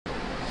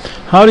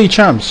Howdy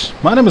champs,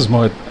 my name is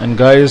Mohit, and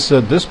guys,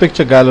 this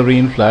picture gallery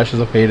in Flash is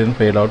a fade in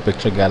fade out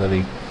picture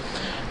gallery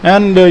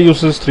and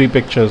uses 3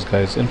 pictures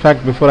guys. In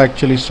fact, before I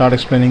actually start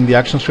explaining the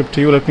action script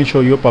to you, let me show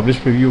you a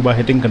published preview by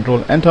hitting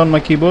Ctrl Enter on my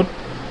keyboard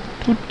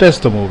to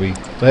test the movie.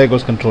 So here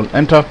goes Ctrl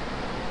Enter.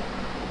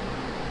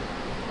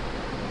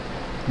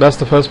 That's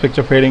the first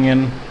picture fading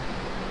in.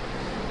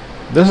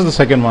 This is the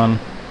second one.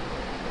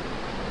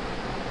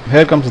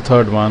 Here comes the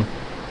third one,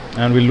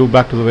 and we'll loop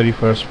back to the very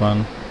first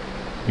one.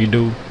 We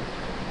do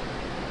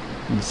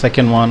the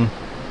second one,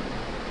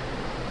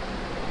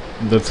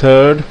 the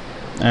third,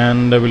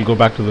 and we'll go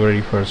back to the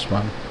very first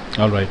one.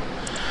 Alright,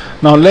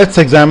 now let's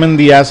examine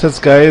the assets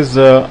guys.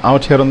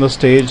 Out here on the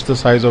stage, the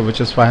size of which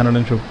is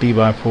 550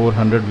 by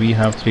 400, we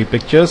have 3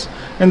 pictures.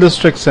 In the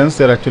strict sense,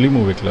 they're actually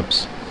movie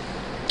clips.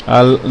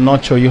 I'll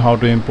not show you how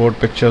to import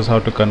pictures, how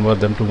to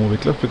convert them to movie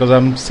clips, because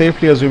I'm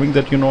safely assuming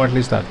that you know at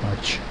least that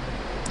much.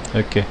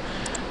 Okay,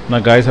 now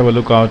guys, have a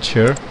look out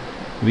here.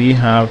 We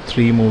have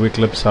 3 movie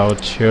clips out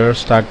here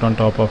stacked on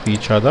top of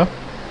each other.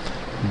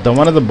 The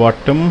one at the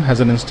bottom has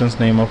an instance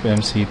name of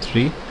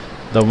MC3.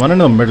 The one in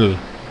the middle,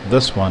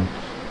 this one,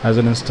 has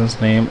an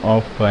instance name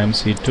of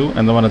MC2,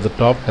 and the one at the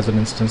top has an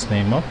instance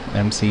name of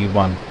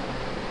MC1.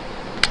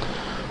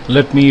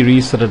 Let me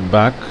reset it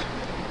back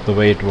the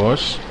way it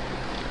was.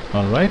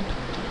 Alright,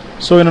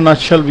 so in a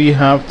nutshell, we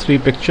have 3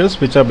 pictures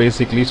which are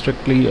basically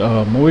strictly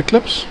movie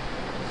clips,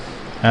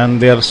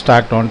 and they are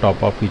stacked on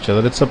top of each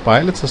other. It's a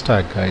pile, it's a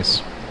stack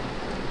guys.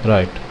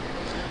 Right,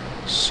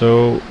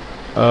 so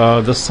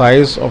the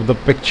size of the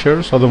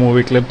pictures or the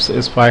movie clips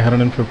is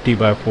 550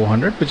 by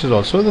 400, which is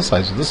also the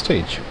size of the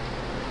stage.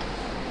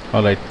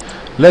 Alright,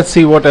 let's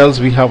see what else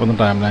we have on the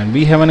timeline.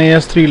 We have an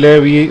AS3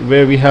 layer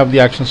where we have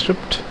the action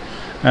script,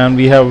 and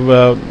we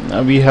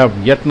have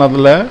yet another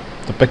layer,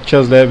 the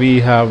pictures layer, we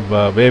have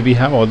where we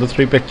have all the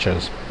 3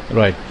 pictures.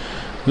 Right,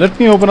 let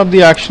me open up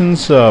the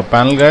actions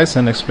panel guys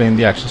and explain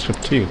the action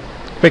script to you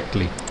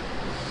quickly.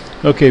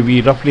 Okay, we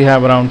roughly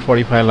have around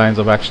 45 lines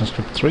of action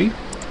script 3.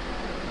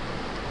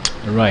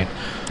 Right,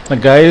 now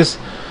guys,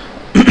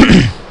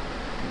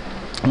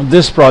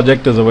 this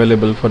project is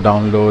available for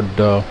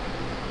download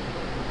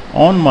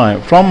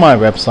from my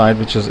website,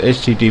 which is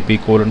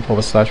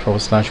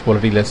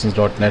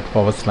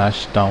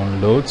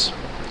http://qualitylessons.net/downloads.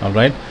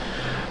 Alright,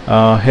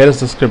 here is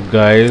the script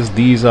guys.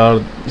 These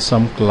are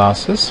some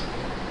classes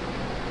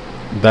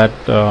that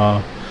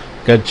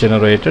get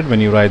generated when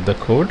you write the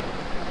code.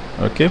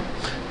 Okay,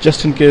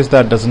 just in case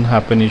that doesn't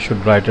happen, you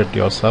should write it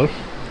yourself.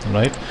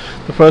 Right,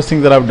 the first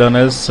thing that I've done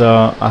is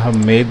I have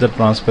made the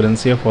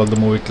transparency of all the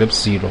movie clips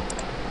 0.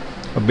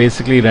 I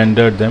basically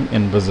rendered them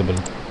invisible.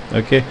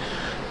 Okay,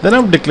 then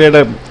I've declared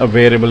a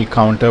variable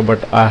counter,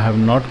 but I have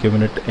not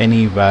given it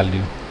any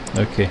value.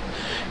 Okay,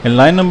 in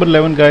line number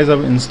 11 guys, I've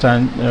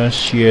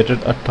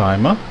instantiated a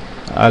timer.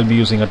 I'll be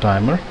using a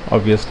timer.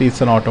 Obviously,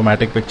 it's an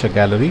automatic picture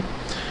gallery,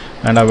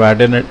 and I've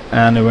added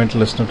an event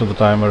listener to the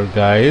timer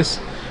guys,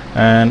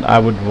 and I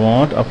would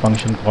want a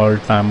function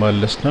called timer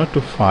listener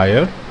to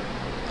fire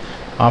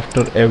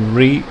after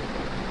every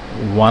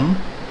 1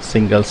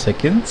 single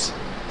second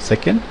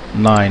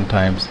 9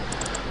 times.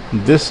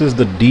 This is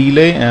the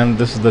delay and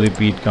this is the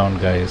repeat count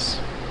guys.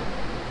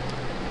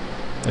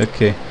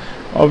 Okay,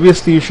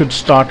 obviously you should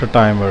start a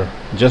timer.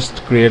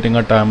 Just creating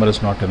a timer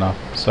is not enough,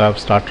 so I've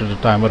started a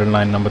timer in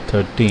line number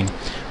 13,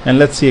 and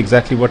let's see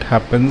exactly what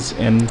happens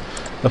in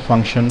the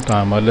function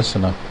timer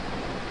listener.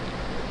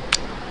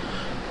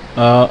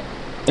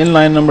 In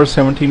line number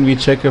 17, we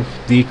check if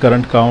the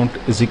current count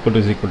is equal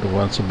to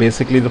 1. So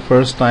basically, the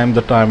first time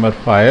the timer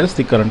fires,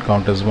 the current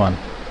count is 1.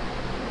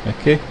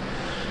 Okay,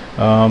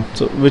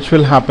 so which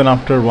will happen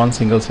after 1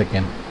 single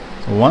second.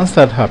 Once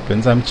that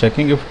happens, I'm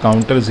checking if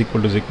counter is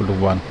equal to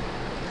 1.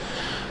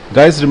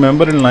 Guys,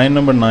 remember in line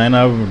number 9,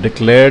 I've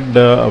declared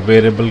a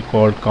variable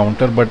called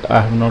counter, but I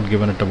have not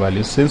given it a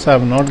value. Since I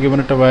have not given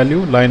it a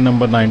value, line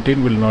number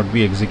 19 will not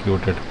be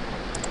executed.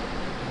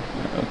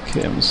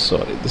 Okay, I'm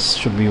sorry, this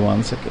should be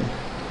 1 second.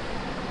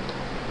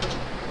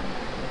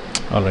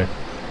 Alright,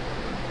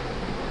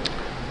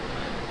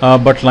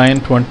 but line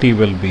 20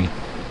 will be,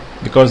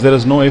 because there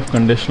is no if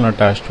condition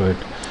attached to it.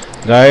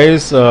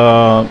 Guys,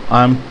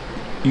 I'm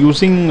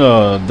using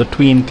the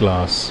tween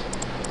class,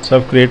 so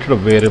I've created a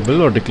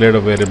variable or declared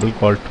a variable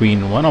called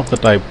tween1 of the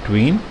type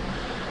tween,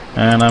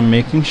 and I'm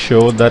making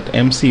sure that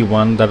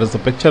MC1, that is the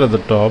picture at the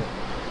top,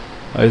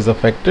 is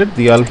affected.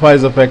 The alpha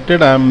is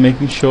affected. I'm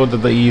making sure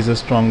that the ease is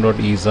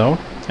strong.ease out,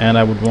 and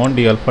I would want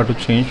the alpha to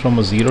change from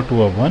a 0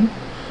 to a 1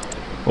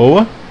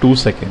 over 2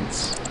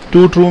 seconds.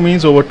 2 true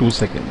means over 2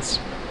 seconds.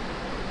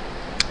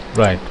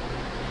 Right,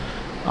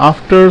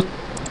 after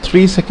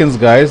 3 seconds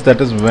guys,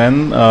 that is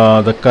when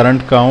the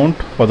current count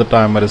for the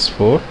timer is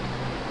 4.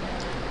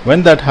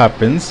 When that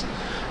happens,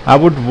 I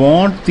would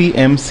want the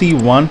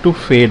MC1 to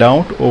fade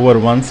out over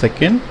 1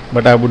 second,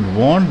 but I would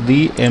want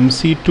the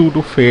MC2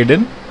 to fade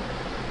in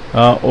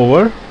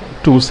over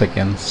 2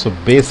 seconds. So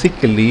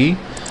basically,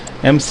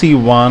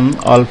 MC1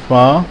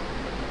 alpha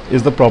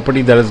is the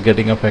property that is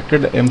getting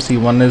affected.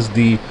 MC1 is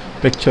the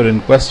picture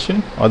in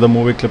question or the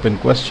movie clip in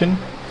question,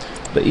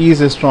 the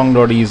ease is strong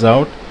dot ease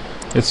out.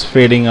 It's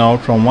fading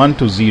out from 1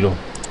 to 0.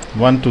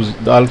 The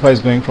alpha is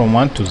going from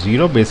 1 to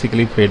 0,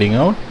 basically fading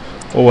out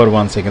over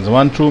 1 second.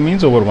 1 true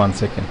means over 1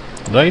 second,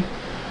 right?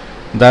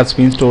 That's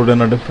been stored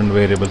in a different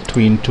variable,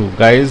 tween2.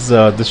 Guys,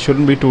 this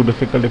shouldn't be too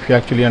difficult if you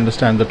actually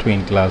understand the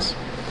tween class.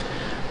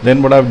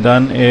 Then what I've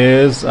done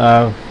is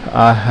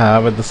I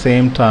have at the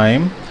same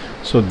time,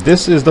 so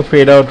this is the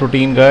fade out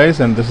routine, guys,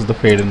 and this is the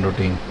fade in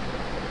routine.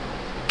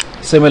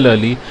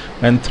 Similarly,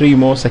 when 3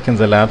 more seconds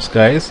elapse,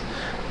 guys,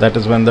 that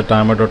is when the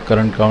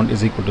timer.current count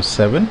is equal to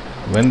 7.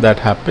 When that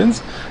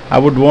happens, I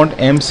would want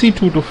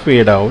MC2 to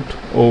fade out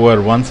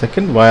over 1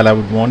 second, while I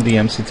would want the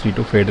MC3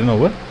 to fade in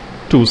over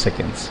 2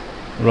 seconds.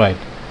 Right.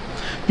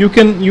 You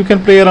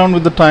can play around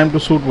with the time to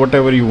suit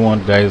whatever you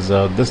want, guys.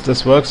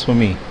 This works for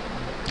me.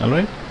 All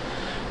right.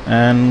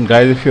 And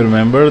guys, if you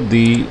remember,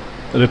 the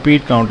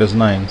repeat count is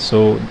 9.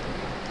 So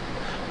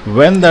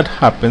when that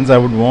happens, I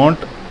would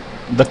want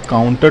the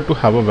counter to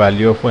have a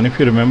value of 1. If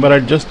you remember, I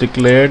just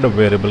declared a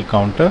variable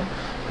counter,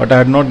 but I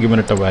had not given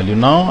it a value.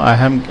 Now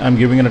I'm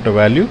giving it a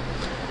value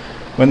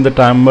when the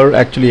timer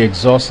actually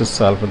exhausts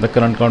itself, when the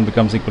current count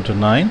becomes equal to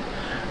 9.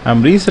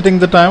 I'm resetting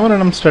the timer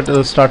and I'm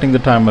starting the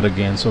timer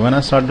again. So when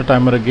I start the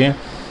timer again,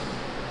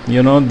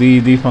 you know,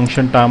 the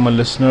function timer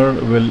listener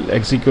will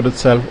execute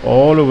itself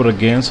all over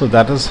again. So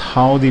that is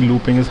how the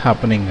looping is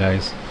happening,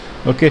 guys.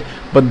 Okay,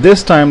 but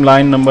this time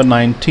line number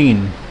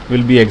 19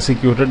 will be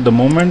executed the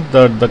moment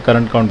the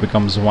current count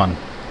becomes 1.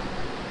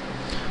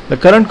 The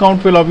current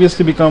count will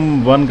obviously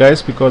become 1,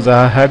 guys, because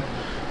I had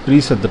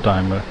reset the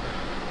timer.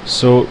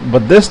 So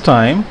but this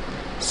time,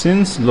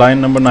 since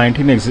line number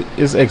 19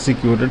 is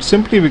executed,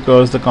 simply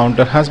because the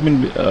counter has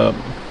been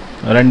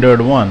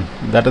rendered 1,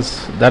 that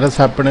has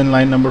happened in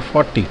line number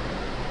 40.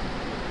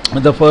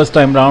 The first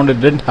time round it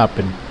didn't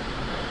happen.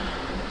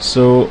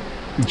 So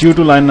due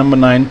to line number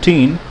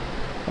 19,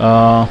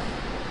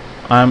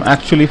 I'm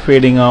actually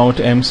fading out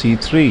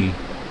MC3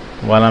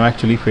 while I'm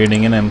actually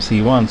fading in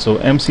MC1. So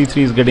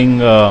MC3 is getting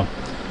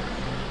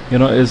you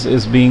know,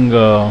 is being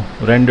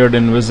rendered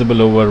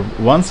invisible over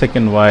 1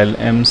 second, while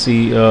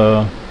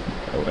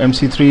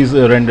MC3 is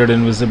rendered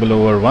invisible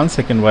over 1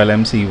 second, while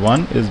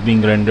MC1 is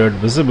being rendered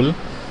visible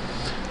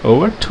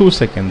over 2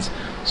 seconds.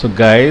 So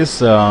guys,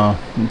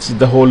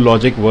 the whole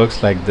logic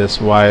works like this.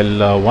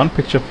 While one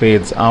picture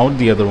fades out,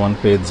 the other one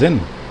fades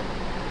in,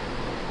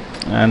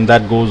 and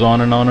that goes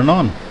on and on and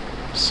on.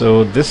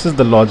 So this is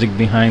the logic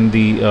behind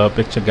the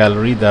picture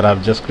gallery that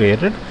I've just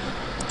created.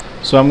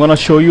 So I'm going to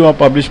show you a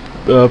published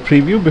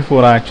preview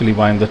before I actually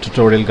wind the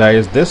tutorial,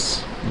 guys.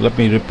 Let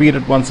me repeat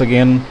it once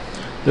again.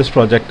 This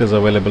project is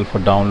available for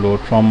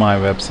download from my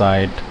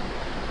website,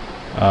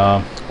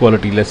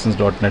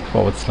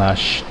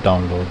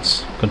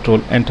 qualitylessons.net/downloads.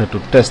 Control enter to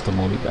test the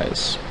movie,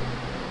 guys.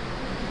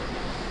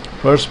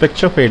 First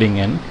picture fading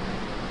in,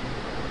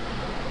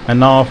 and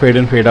now a fade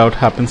in fade out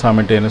happens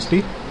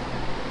simultaneously.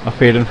 A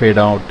fade in fade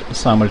out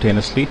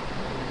simultaneously,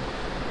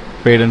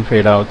 fade in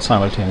fade out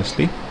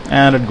simultaneously,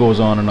 and it goes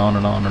on and on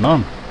and on and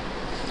on.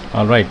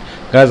 Alright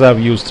guys,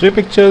 I've used 3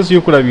 pictures. You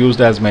could have used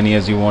as many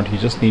as you want. You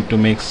just need to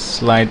make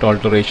slight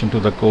alteration to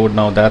the code.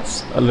 Now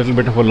that's a little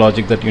bit of a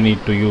logic that you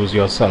need to use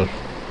yourself,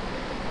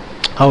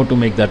 how to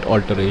make that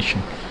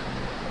alteration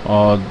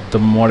or the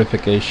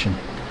modification.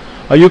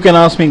 Or you can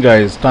ask me,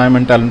 guys, time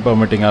and talent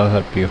permitting, I'll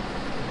help you.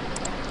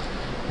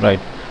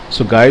 Right.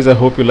 So guys, I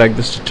hope you like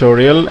this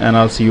tutorial, and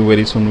I'll see you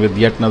very soon with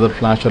yet another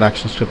Flash or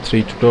ActionScript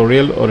 3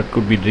 tutorial, or it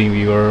could be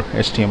Dreamweaver,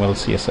 HTML,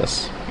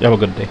 CSS. You have a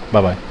good day.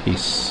 Bye bye.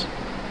 Peace.